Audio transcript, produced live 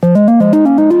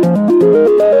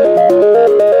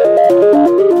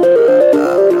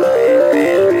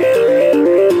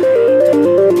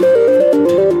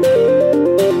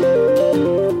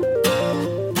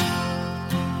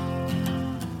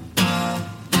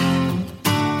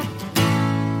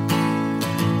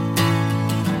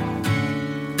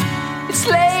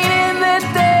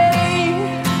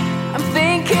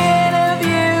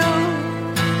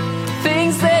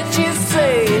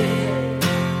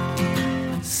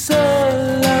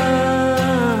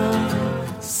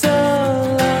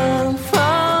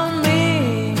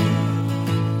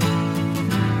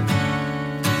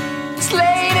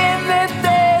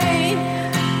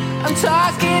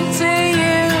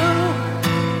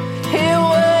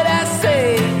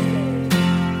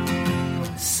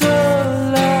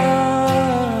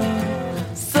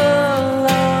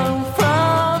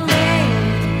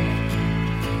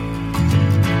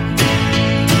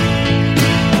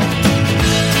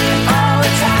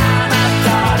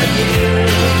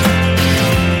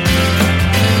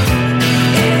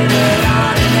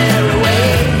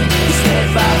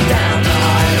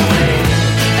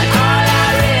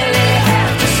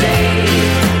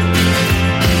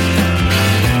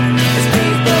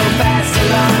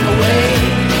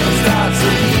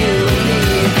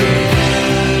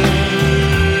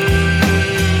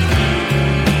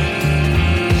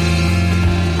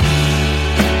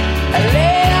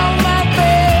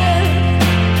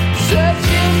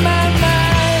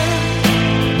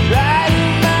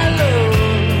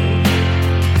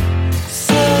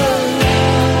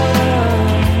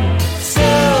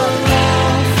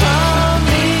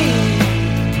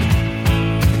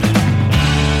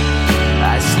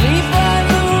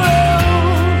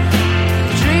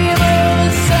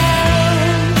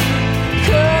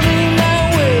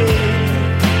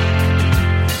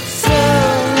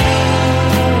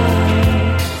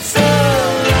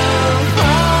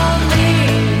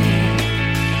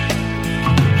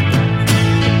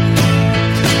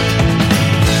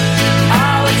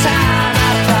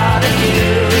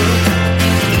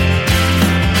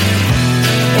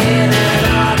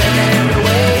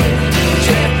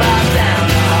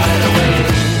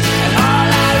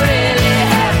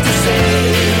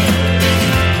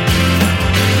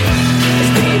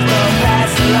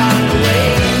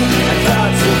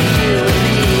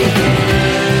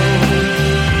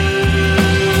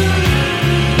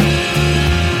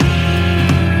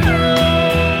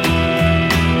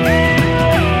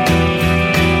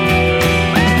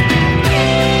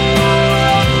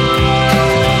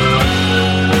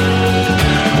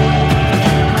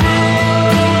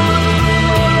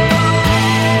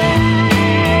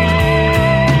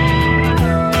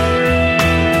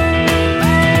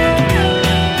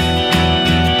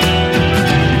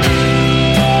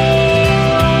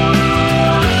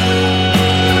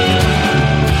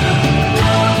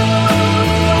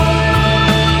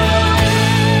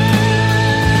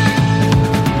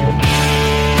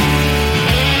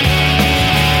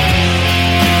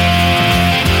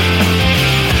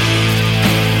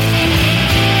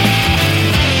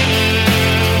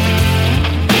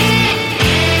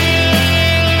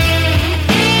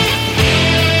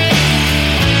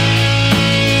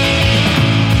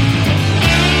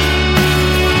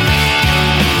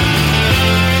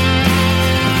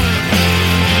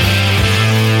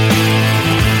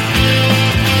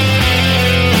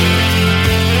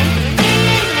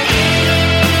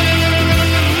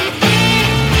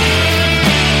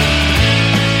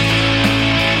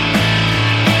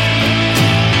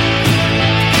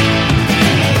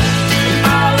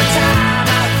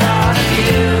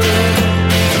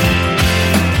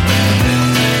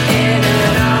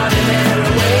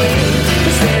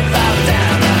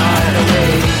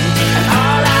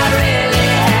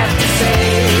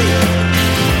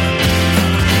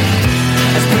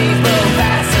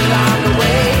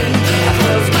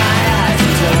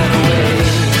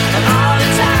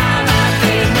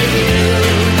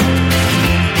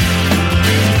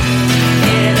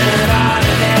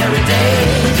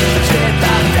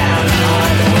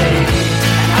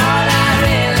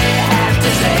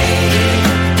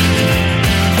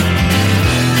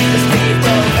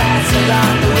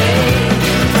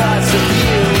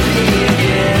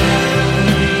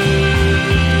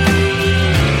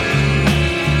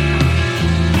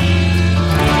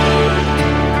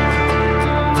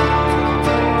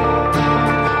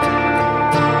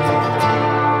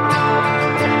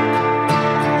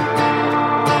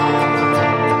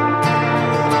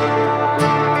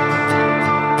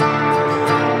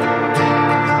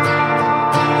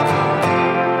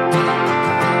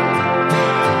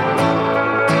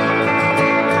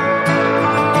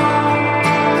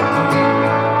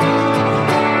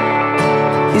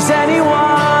Is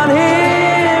anyone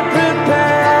here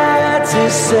prepared to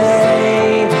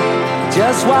say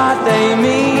just what they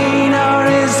mean, or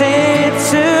is it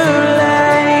too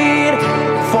late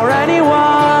for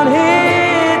anyone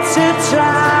here to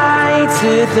try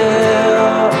to do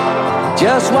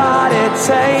just what it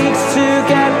takes to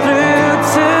get through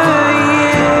to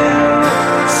you?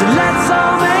 So let's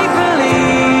all make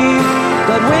believe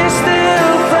that we're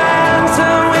still friends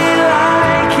and we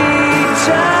like each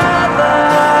other.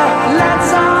 Let's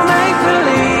all make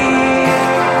believe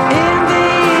in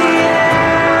the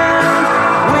end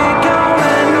we're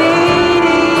gonna need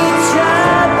each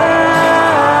other.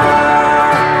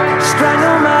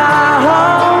 Strangle my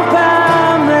hope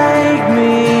and make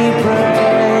me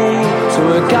pray to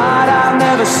a God I've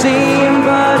never seen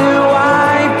but who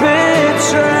I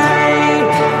betray.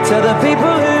 To the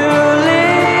people who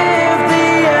live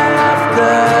the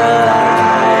afterlife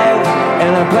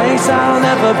in a place I'll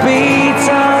never be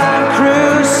till I'm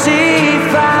crucified.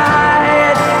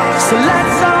 So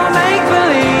let's all make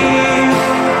believe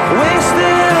we're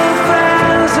still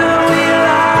friends and we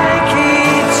like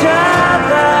each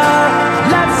other.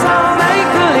 Let's all make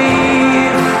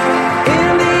believe in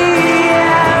the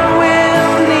end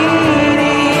we'll need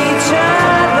each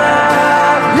other.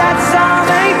 Let's all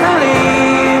make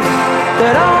believe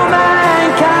that all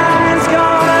mankind's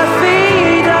gonna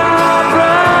feed our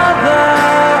brother.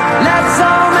 Let's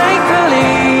all make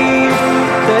believe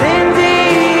that in the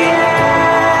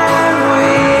end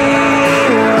we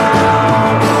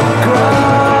all grow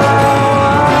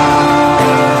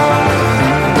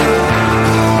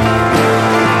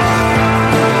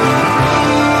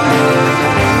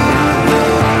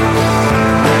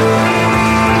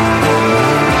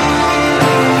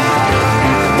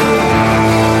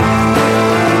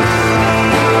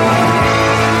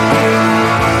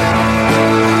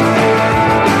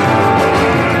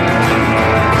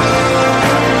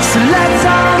So let's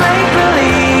all make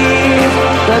believe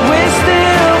that we're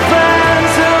still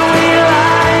friends and we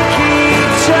like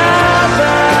each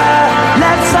other.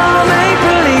 Let's all make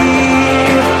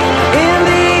believe in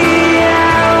the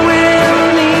end we'll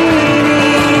need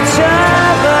each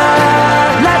other.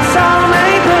 Let's all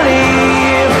make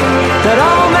believe that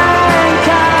all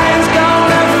mankind's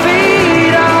gonna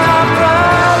feed our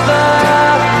brother.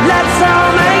 Let's all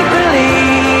make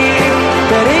believe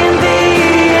that in the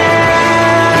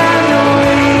end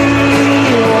we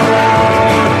will all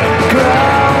grow.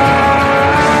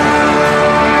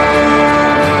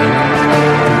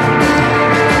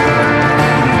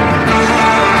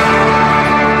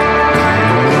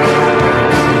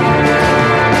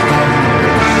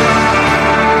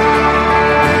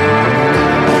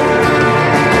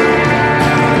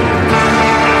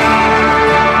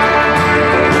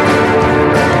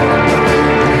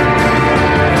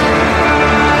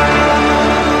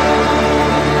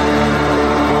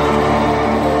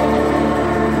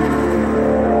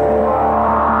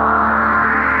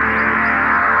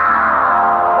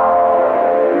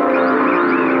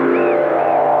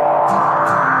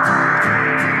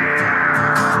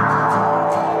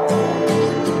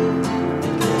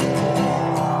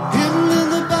 Hidden in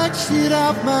the backseat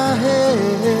of my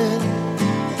head,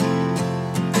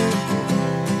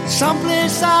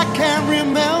 someplace I can't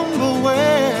remember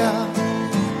where.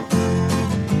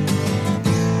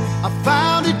 I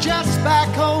found it just by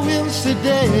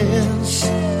coincidence,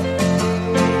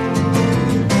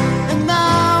 and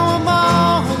now I'm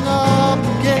on up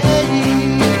again.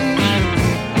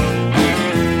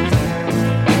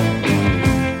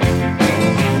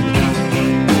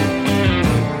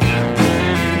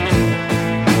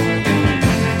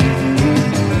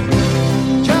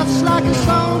 Just like a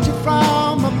soldier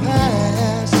from a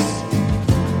past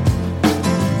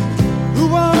who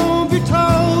won't be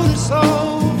told it's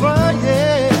over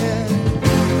yet.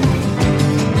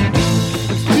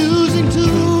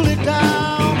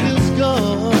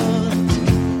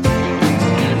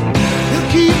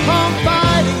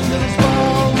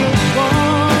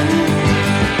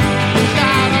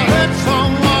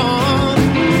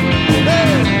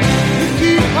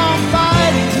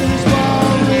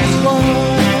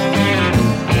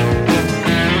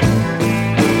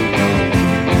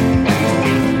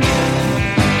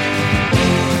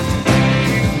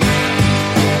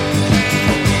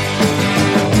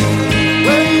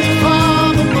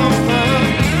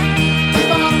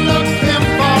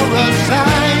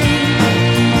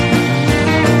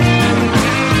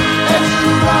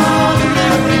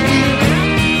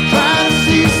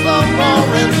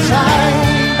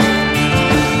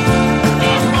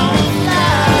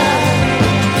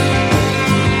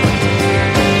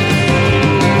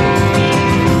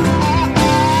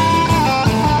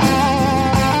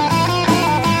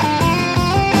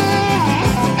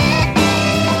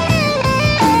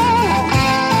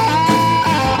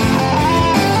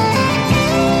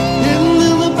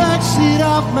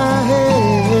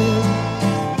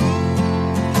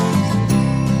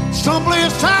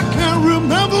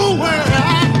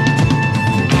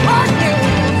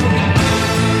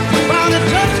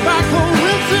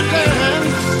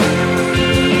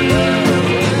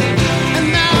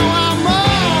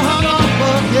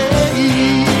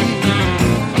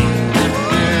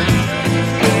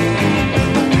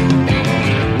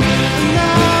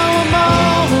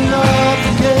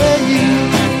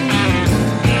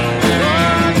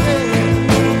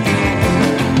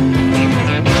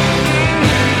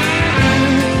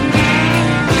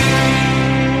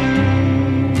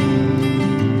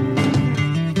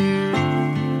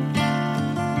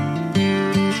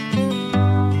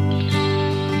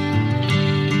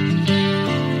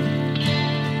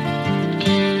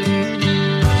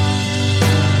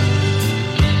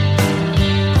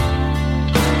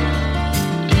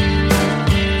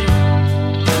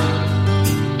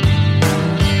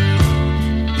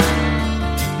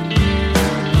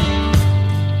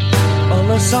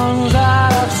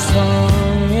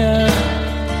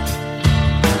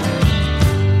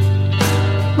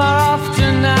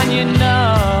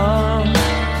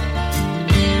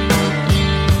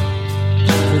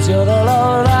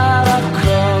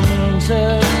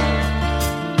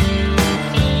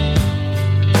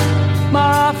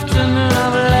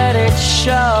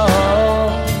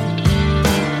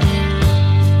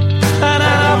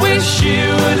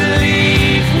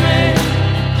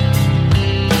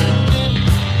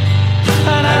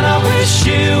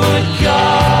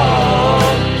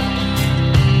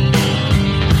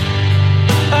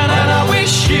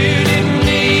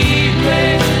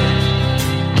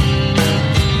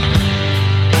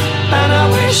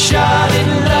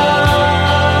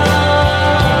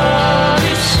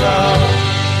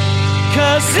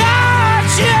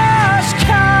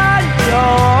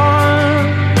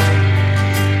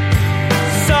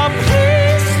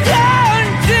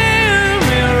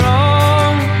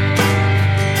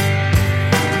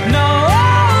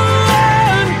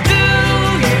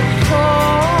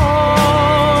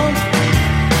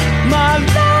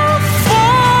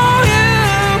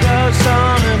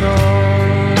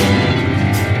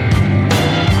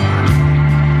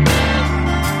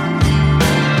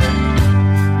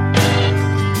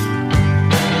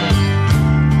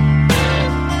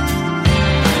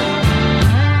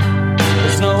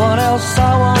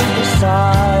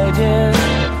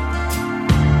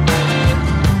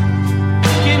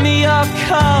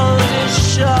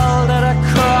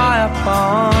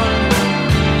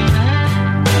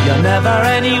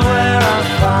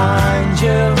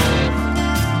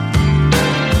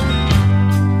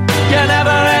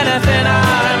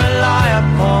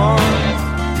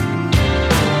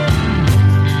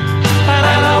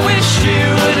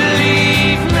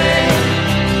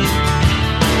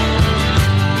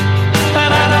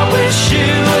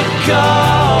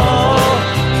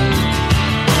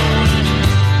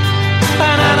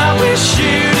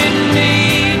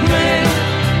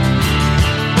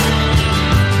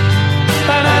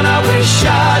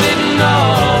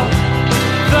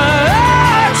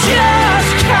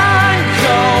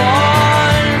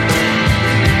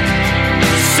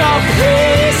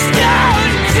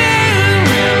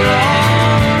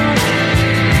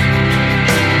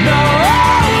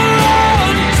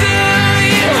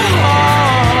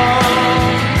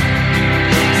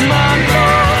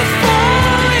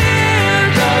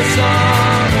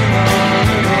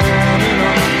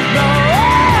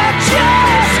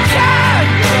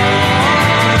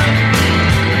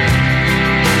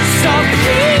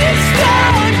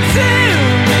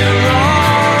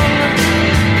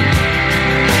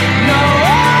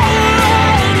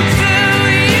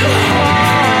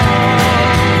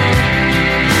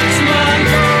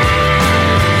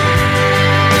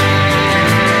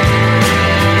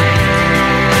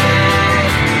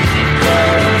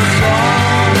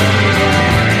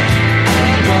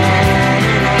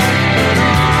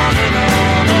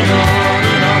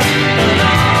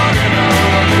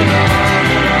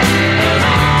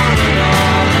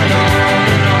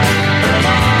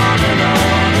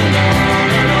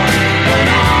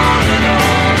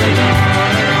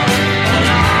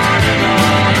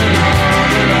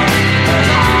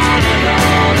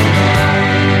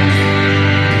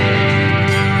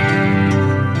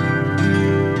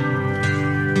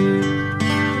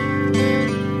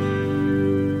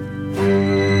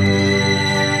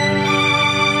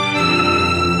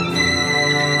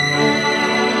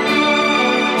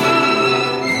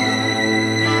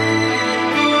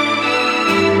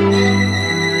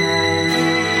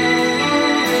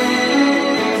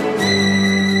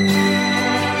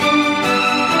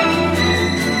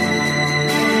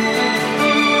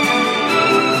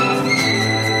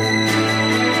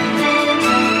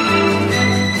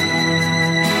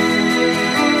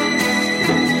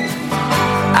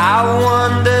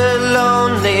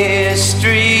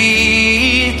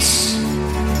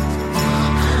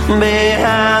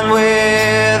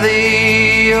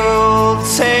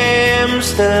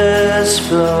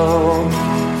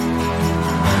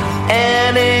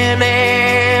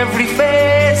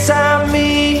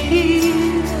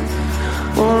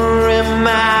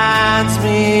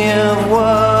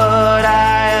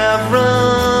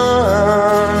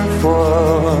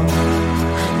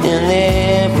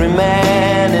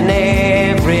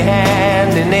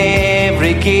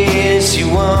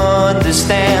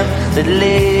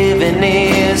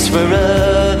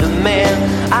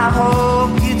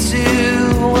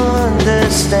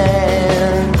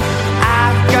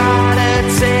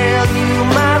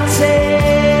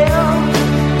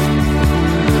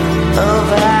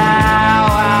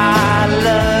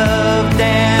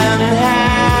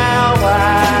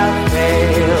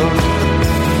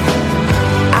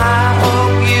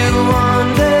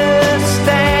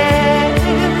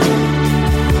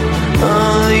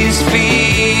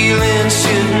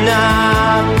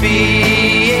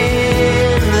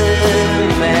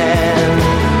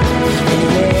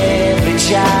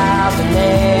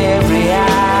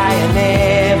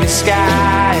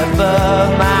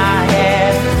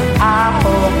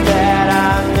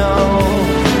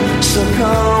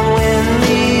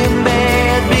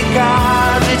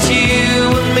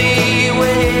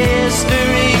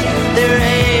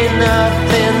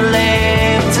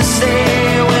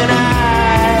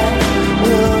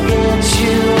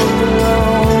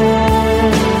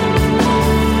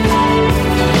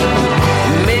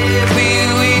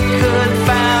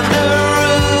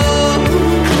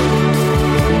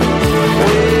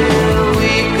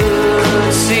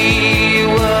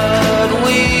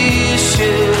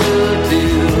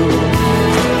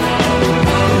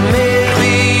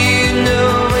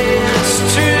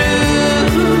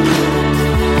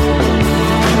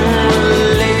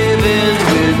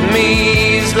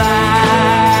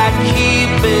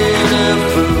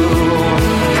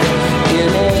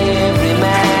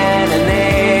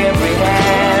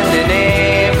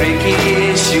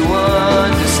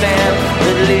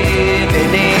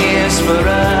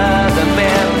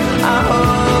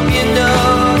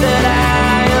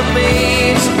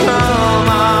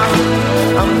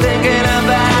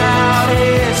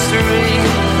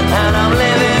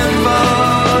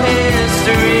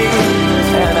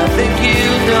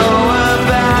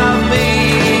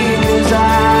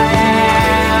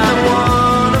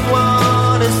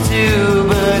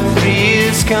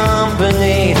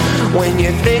 when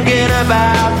you're thinking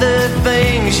about the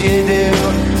things you do,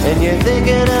 and you're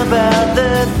thinking about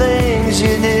the things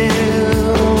you do.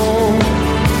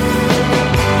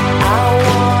 I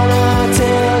wanna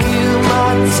tell you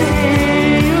my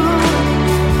tale,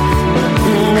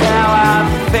 how I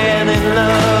fell in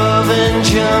love and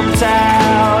jumped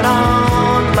out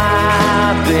on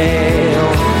my bail.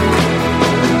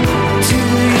 Do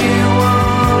you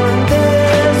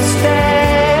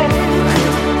understand?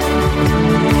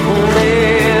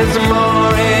 There's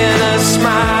more in a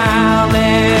smile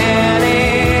than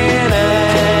in a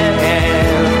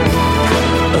hand.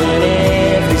 In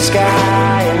every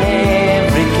sky and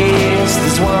every kiss,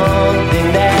 there's one thing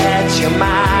that you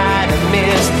might have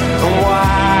missed. And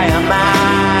why am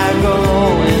I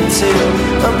going to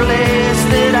a place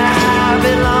that I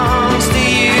belongs to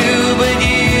you, but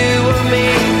you and me,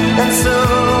 and so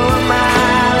am I.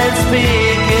 Let's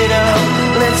pick it up,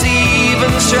 let's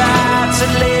even try to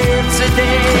live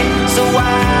today. So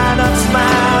why not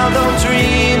smile, don't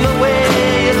dream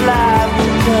away your life,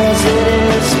 because it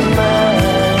is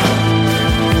mine,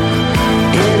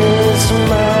 it is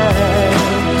mine.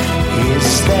 Is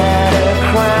that a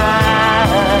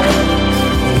crime?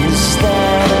 Is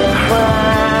that a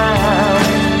crime?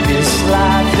 This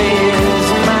life is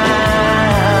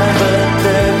mine, but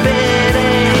the bed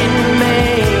ain't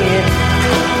made.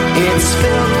 It's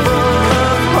filled full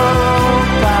of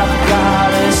hope. I've got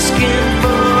a skin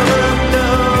full of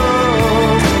dough.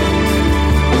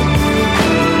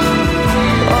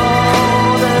 Oh,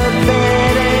 the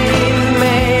bed ain't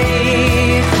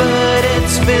made, but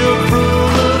it's filled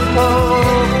full of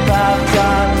hope. I've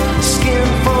got a skin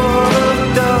full of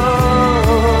dough.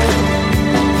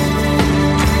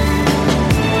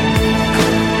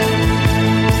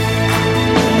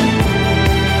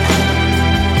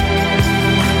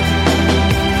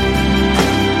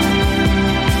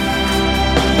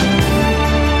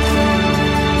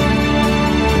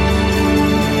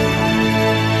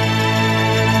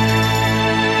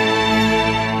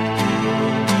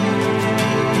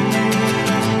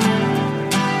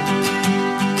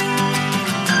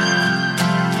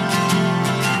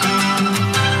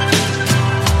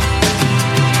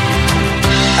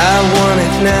 I want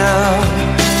it now,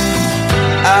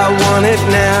 I want it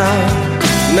now,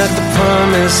 not the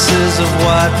promises of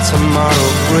what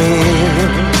tomorrow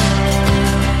brings.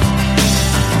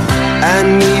 I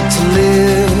need to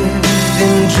live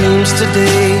in dreams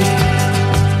today.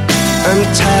 I'm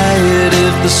tired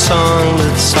of the song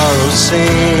that sorrow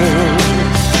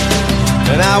sings,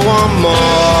 and I want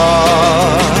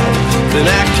more than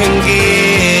I can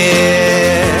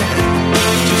get.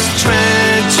 Just trying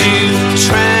to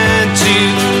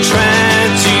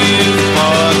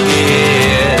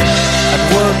forget. I'd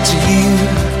walk to you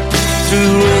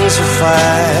through rings of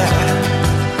fire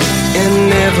and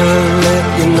never let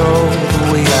you know the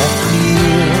way I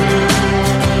feel.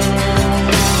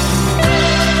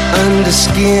 Under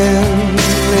skin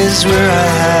is where I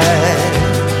hide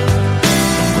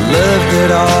love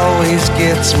that always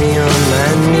gets me on my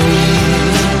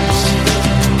knees.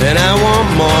 Then I want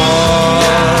more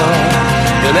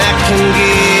than I can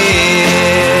get.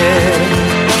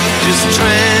 Just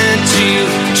trying to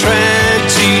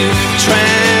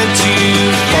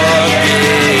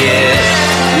forget.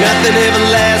 Nothing ever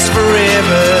lasts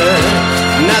forever.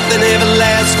 Nothing ever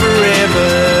lasts forever.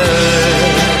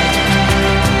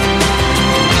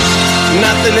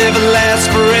 Nothing ever lasts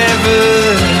forever.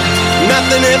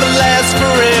 Nothing ever lasts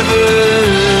forever.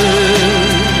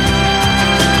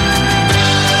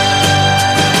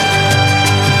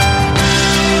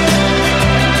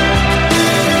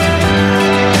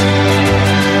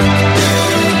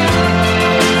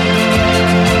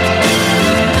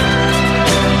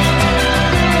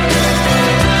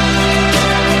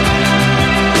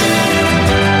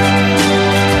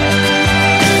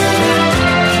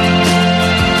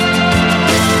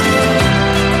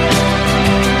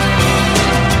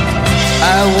 I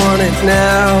want it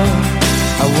now,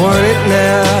 I want it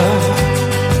now.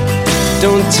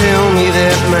 Don't tell me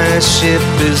that my ship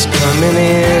is coming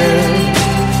in.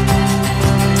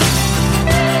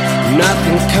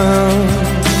 Nothing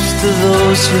comes to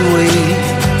those who wait.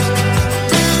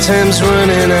 Time's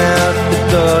running out the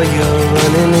door, you're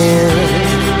running in.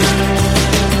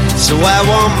 So I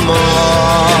want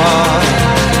more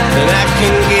than I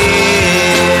can get.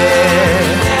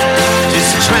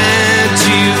 Just trying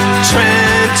to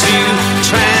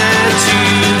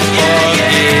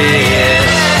forget.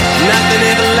 Nothing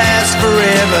ever lasts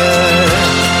forever.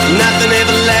 Nothing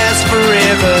ever lasts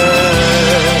forever.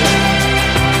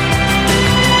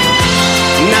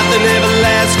 Nothing ever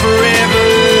lasts forever.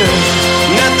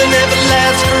 Nothing ever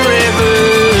lasts forever.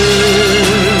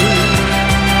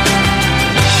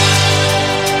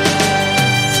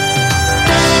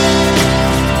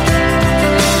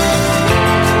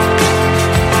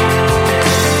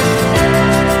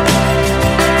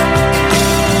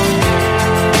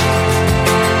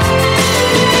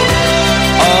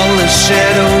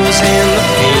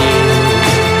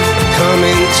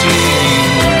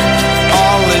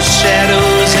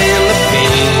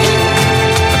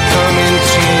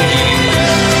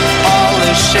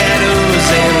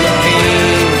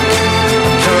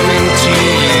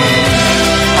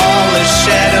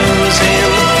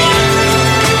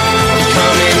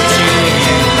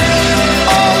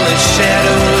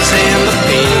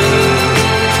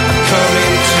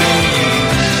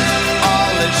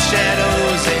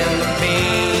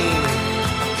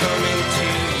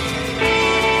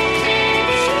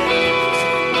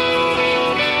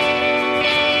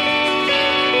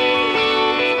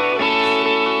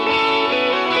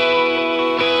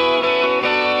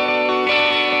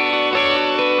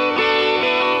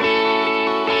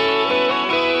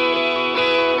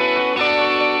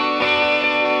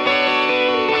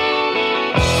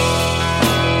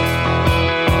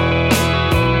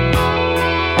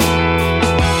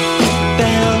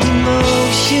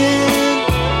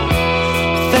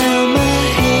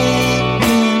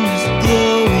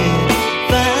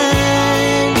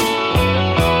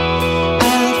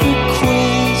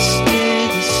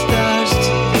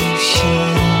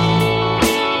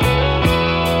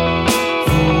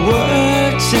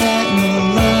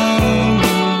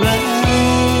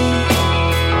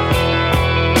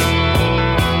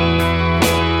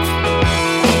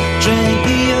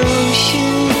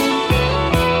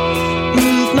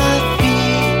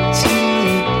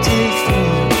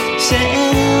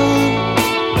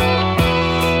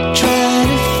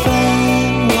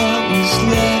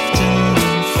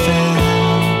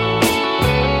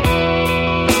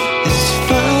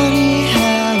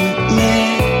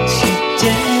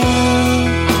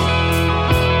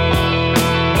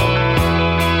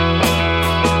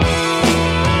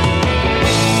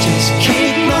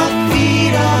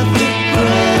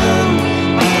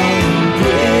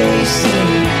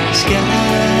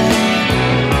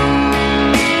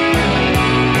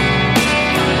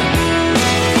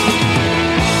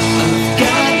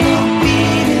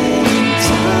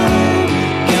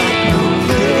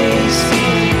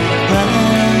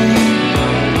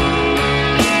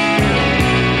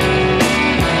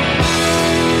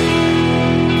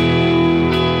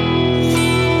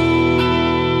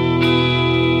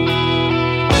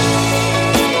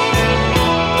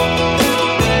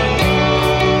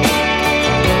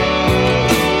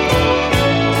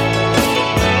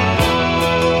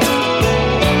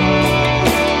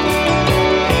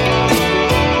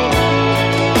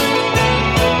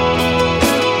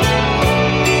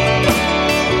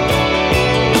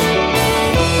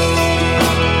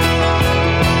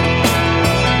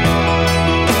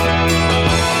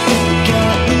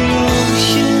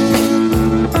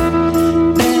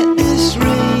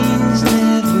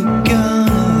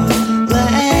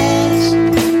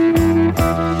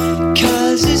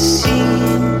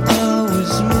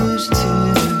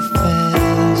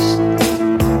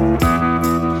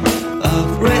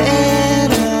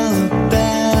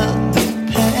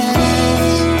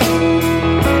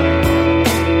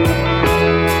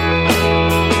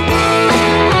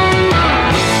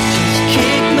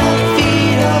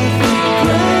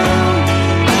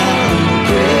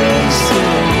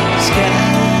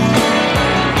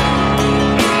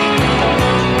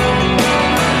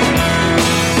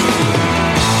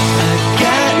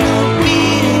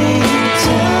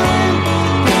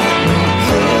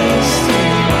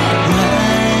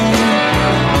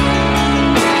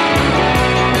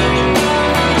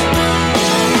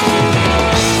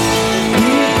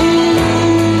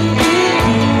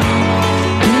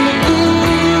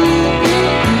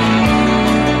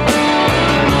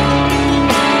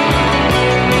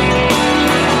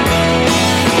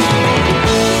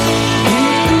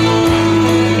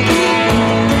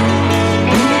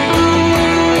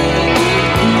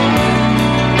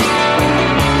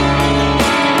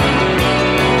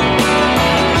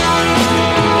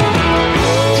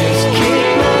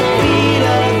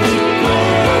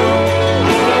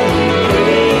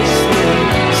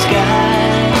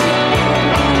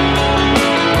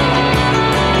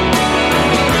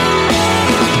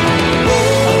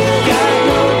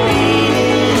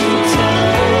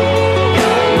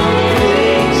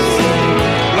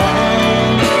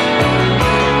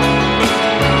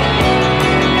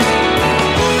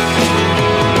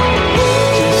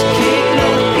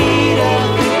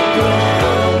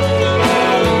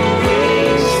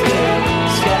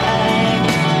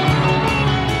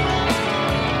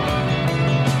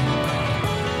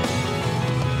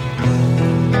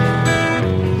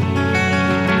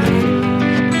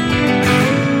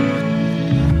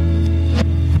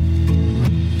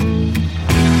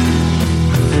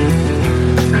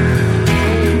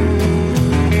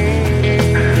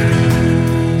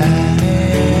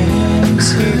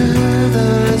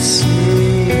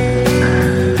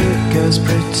 was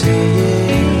pretty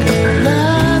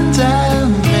England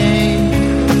and me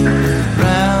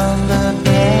round the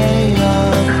Bay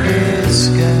of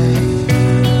Biscay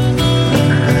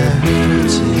and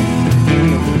Verity.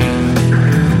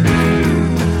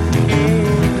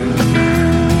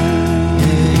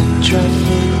 In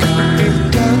traffic on the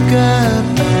Dogger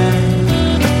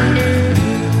Bank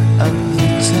up the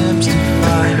Thames to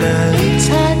find a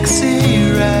taxi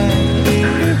rank.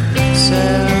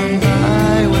 Set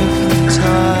by with the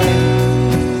tide.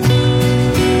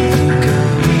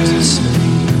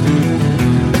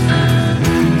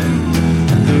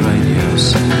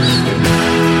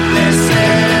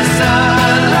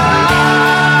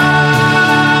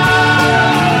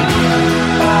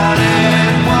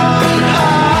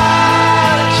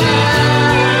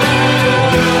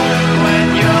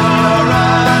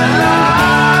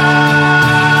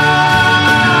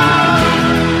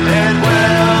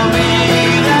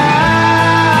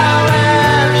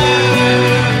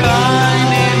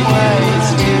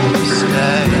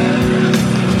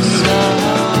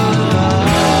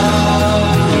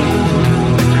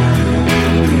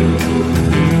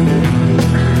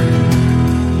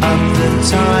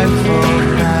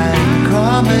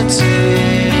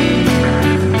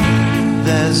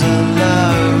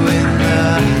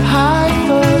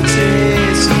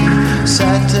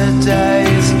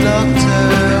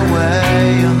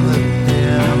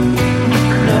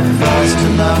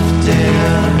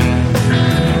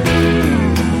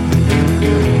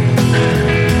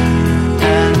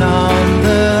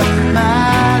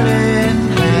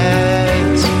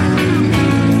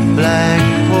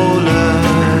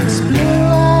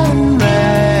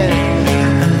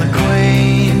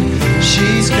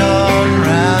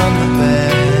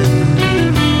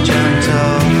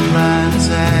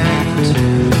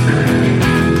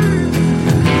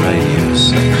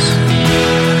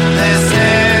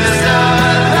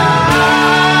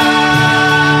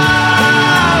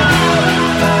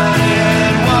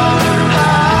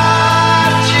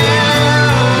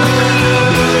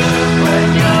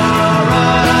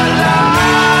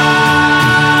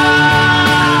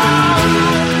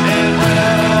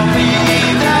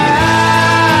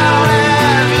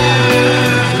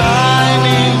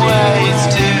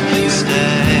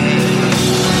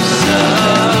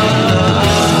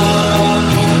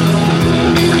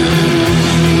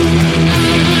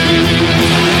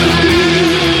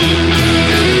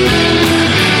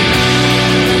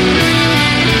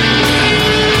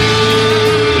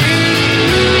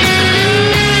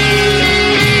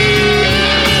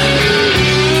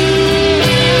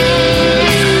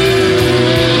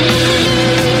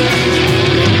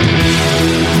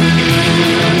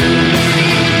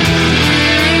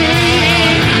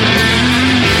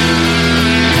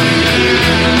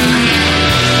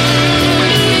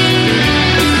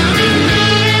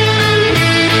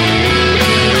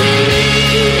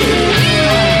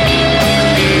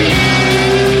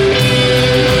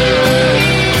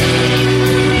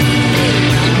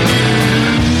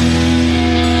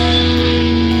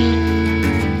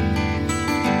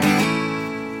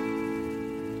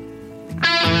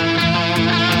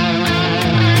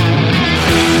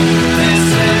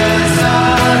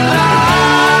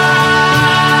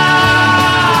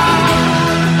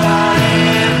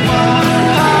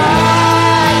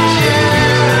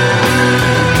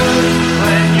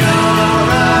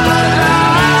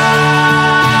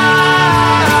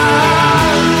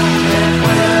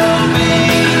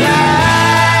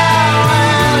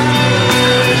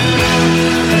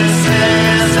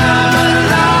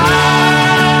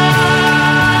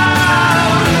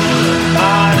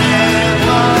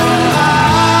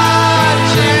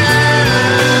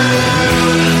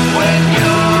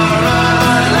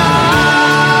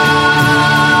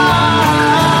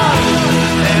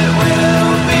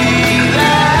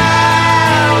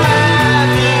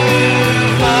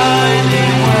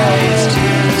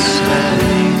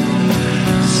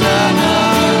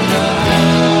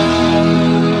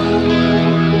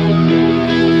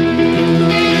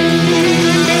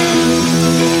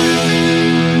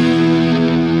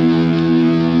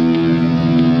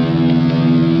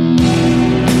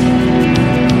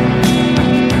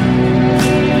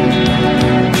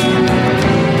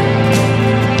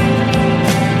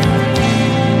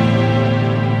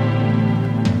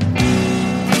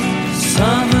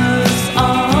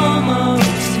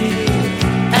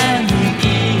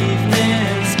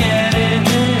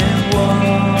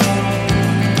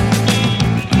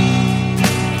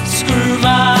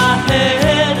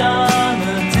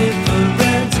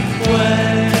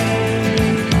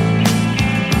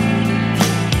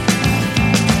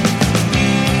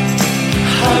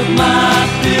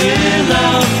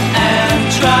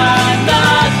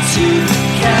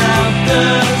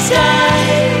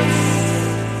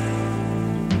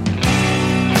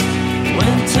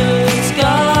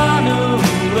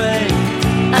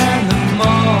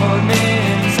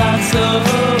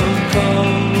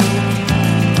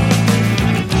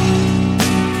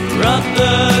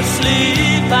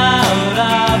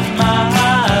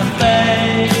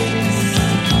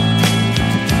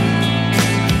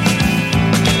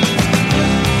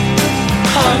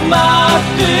 my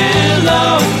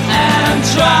pillow and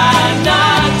try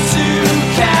not to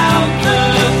count the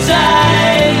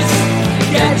days.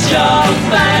 Get your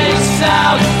face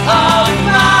out of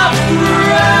my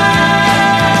brain.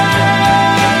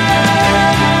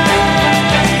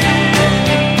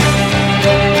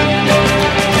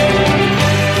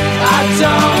 I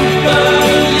don't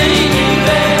believe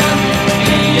in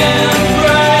being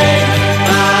brave.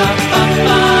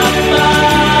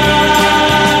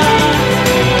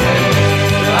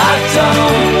 I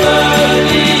don't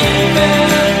believe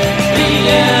in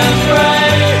being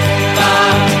brave.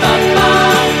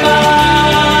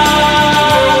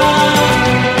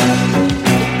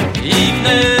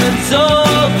 Evening's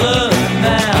over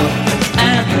now,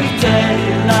 and the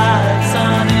daylight's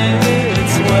on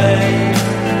its way.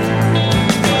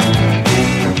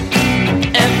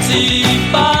 Empty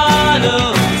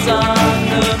bottles on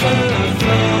the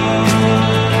floor.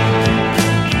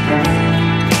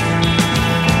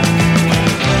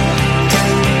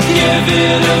 Give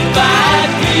it a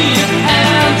backbeat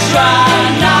and try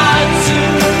not to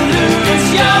lose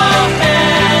your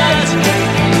head.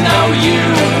 No, you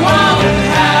won't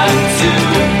have to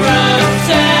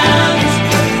pretend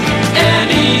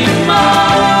anymore.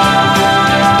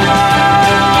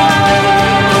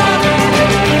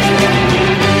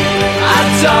 I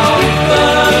don't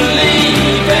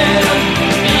believe in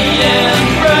being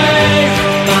brave.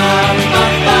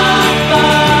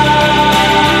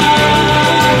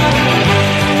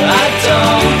 I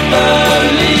don't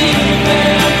believe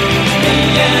in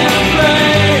being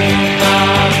brave.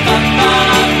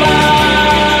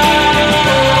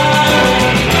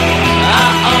 I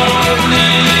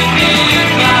only need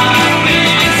my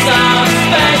piece of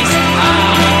space. I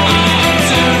need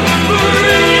to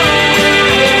breathe.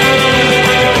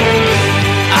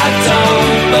 I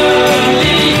don't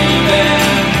believe in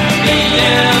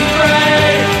being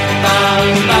brave. I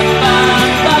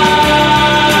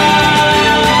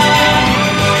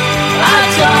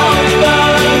don't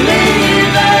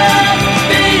believe in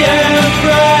being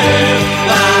brave.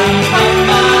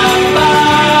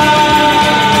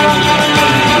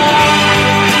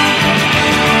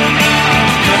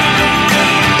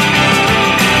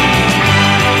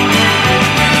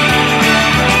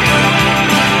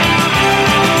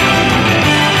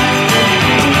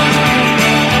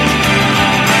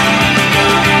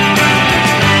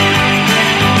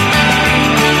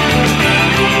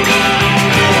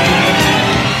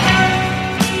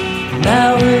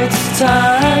 Now it's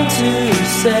time to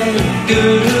say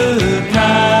goodnight,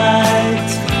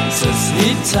 so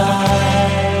sleep tight.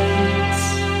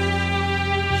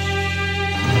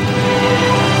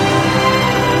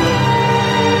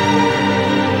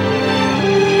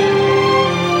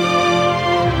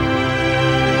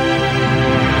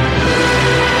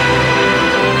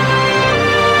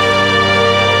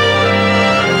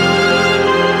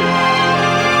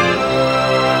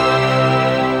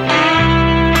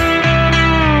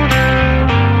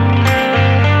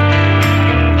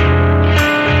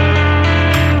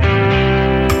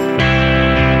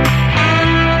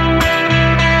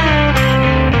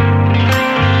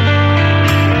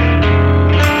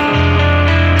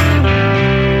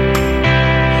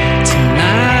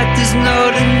 Tonight there's no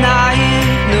denying,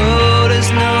 no,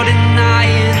 there's no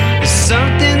denying. There's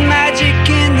something magic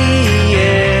in the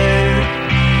air.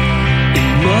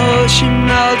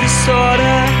 Emotional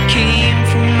disorder came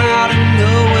from out of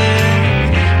nowhere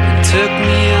and took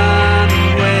me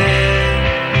unaware.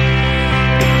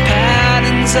 The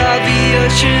patterns of the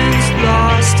oceans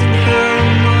lost in her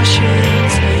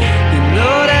emotions. You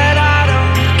know that I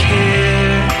don't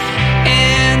care.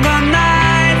 And on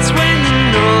nights when the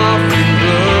north wind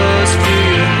blows through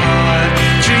your heart,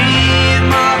 dream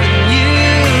of a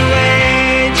new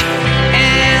age.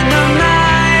 And on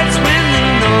nights when the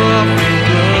north wind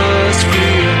blows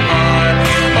through your heart,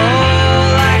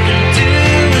 all I can do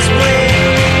is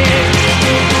wait.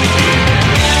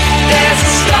 There's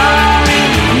a star in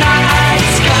the night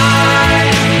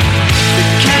sky, the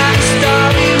kind of star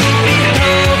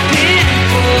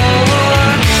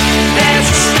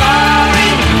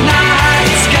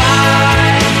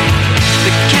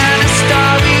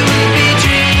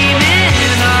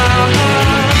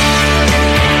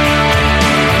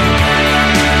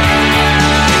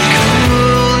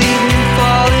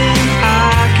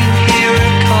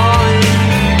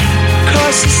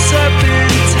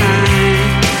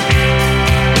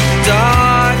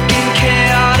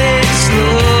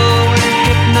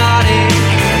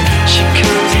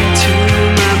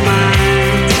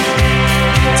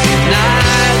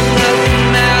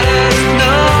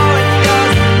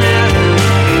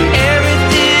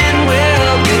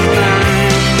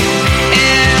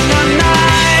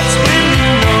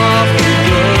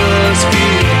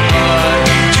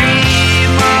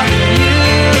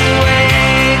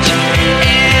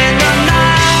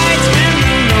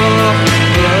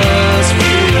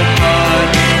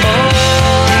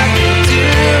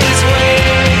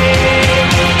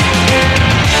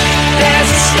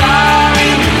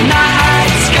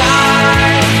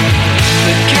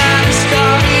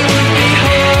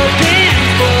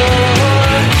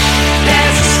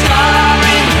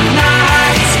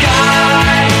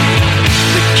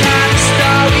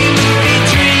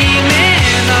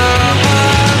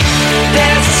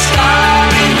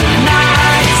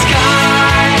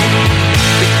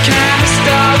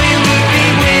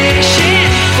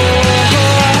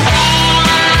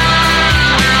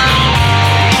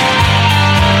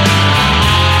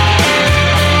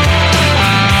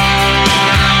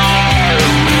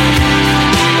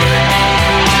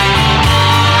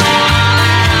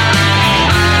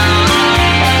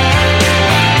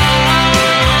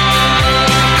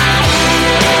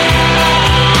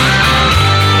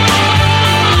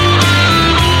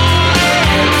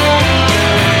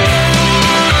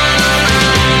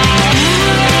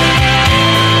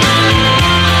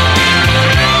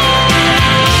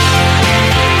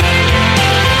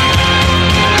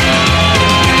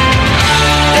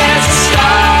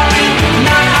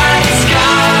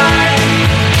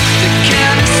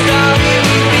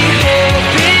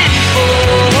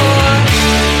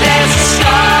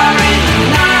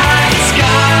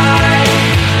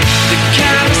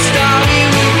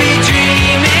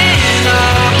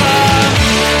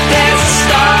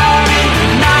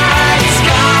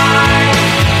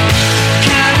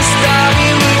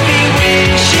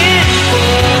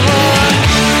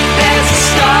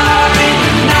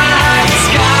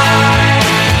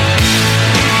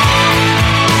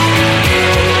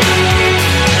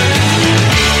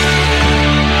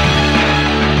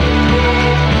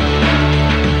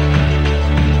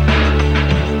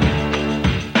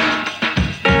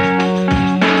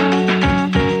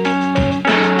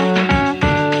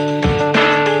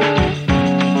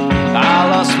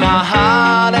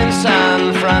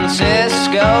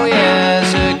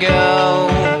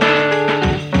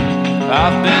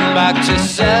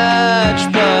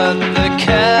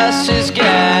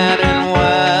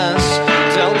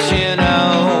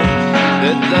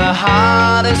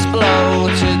hardest blow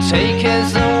to take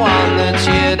is the one that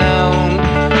you don't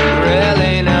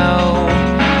really know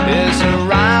is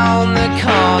around the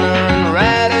corner and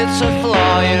ready to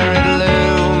floor you. It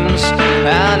looms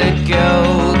and it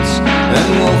goes, and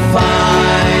we'll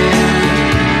find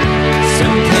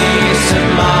some peace of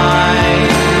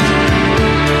mind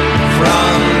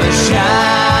from the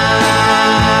shadows.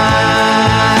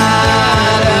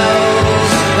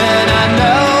 And I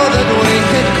know that we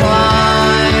could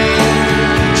climb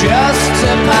just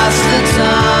to pass the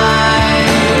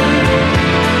time.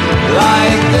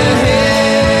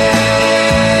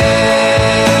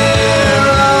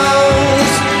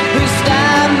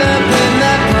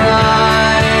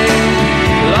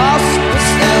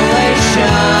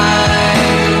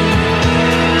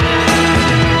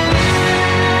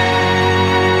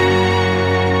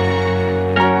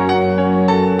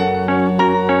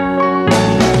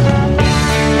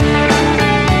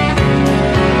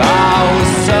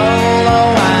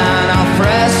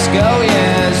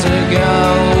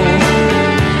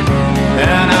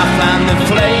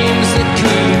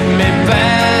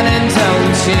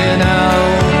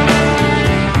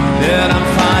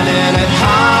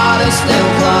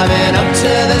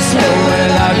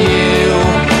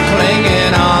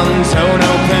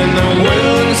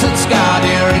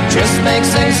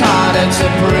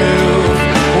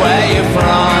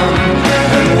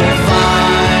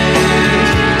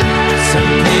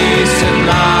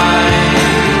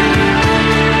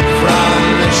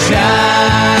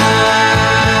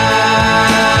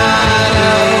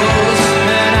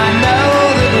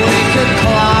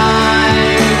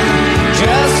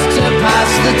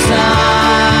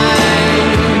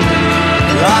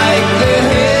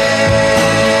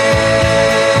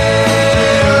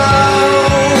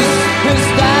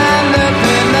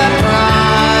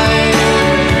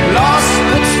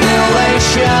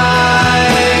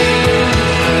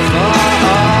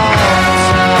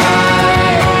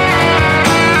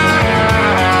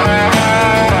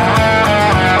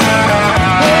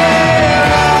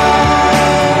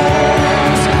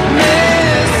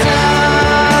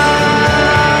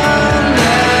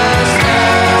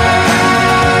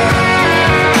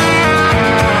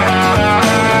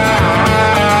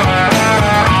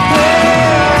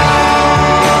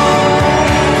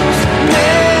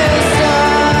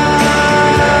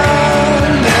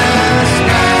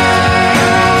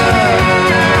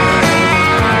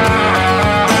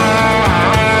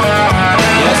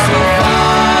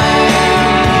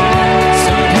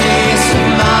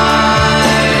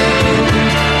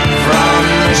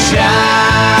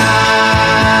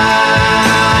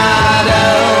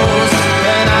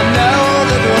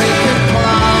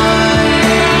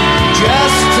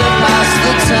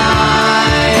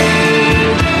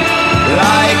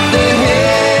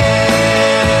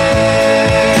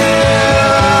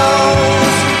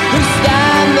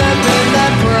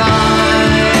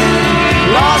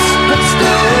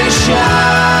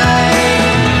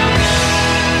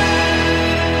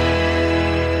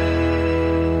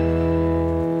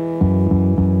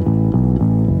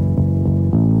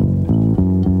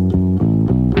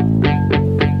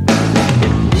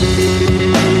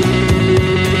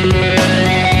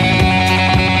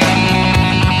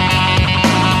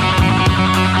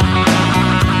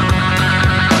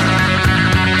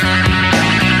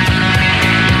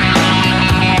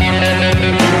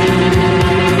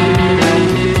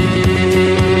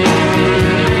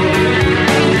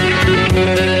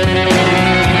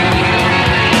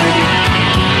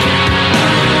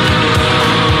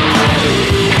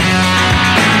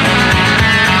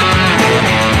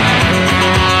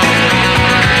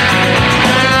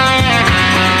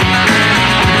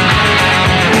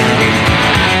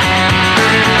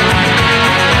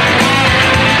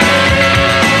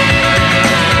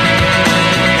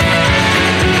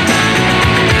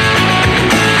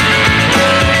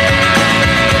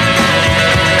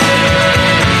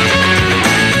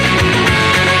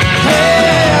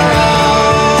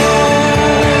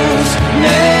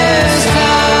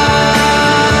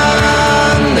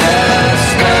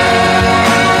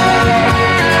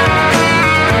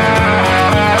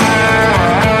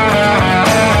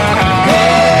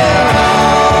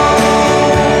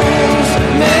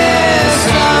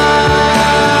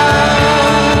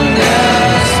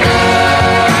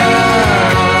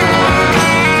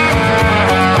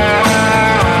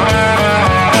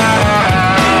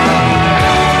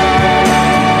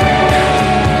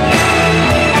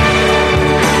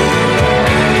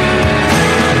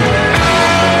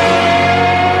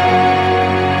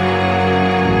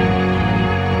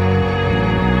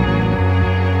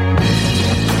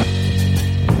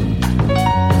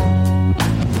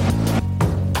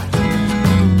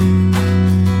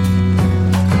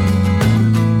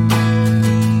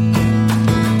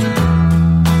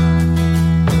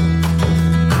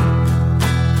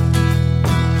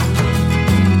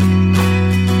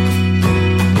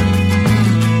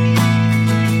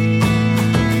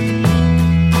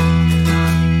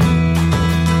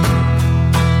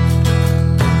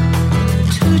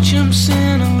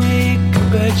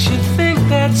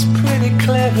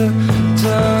 dagger,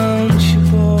 don't you,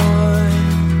 boy?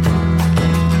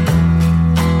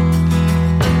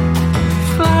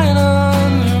 Flying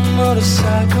on your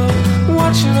motorcycle,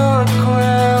 watching all the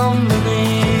ground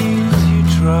beneath you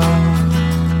drop.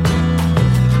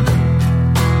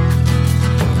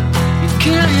 You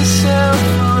kill yourself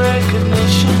for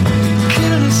recognition, you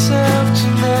kill yourself to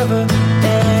never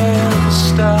ever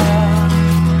stop.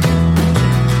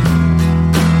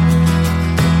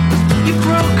 You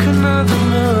broke another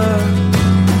mirror,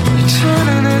 you're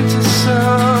turning into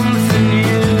something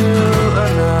you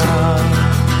are not.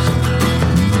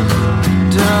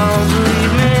 Don't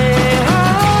leave me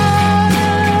high,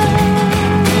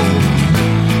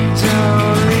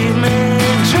 don't leave me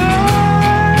dry,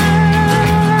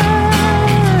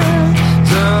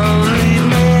 don't leave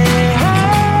me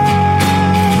high,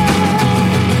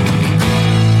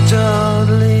 don't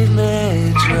leave me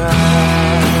dry.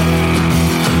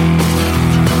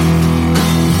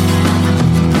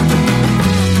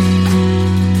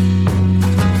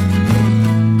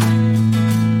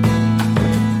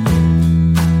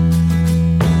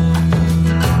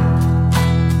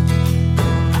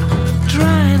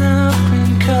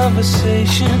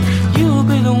 Conversation, you'll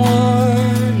be the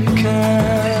one who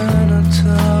cannot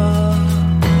talk.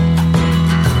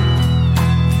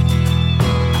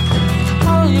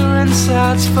 All your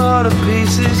insides fall to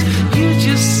pieces, you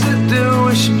just sit there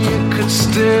wishing you could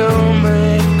still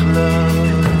make love.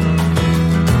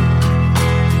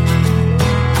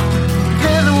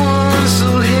 They're the ones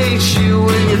who hate you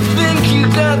when you think you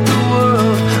got the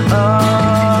world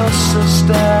all so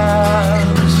stars.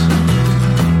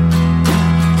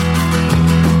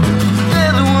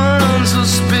 Will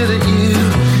spit at you,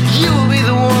 you'll be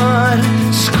the one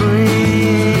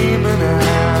screaming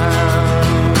out.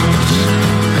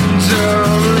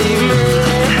 Don't leave me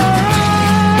high,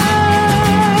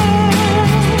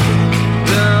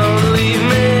 don't leave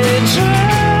me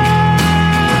dry,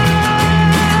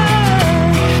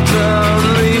 don't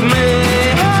leave me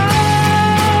high,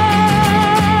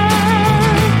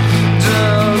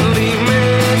 don't leave me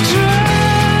dry.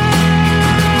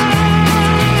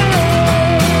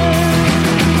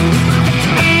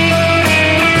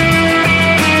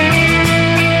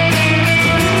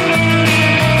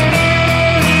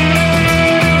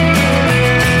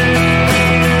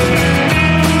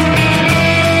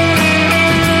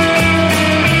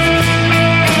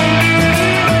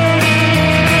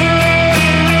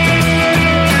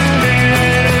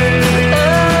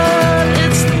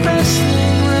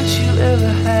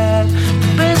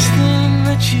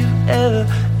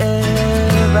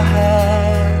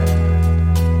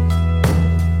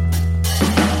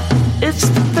 It's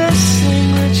the best thing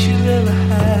that you ever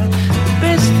had. The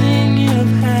best thing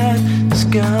you've had is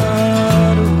gone.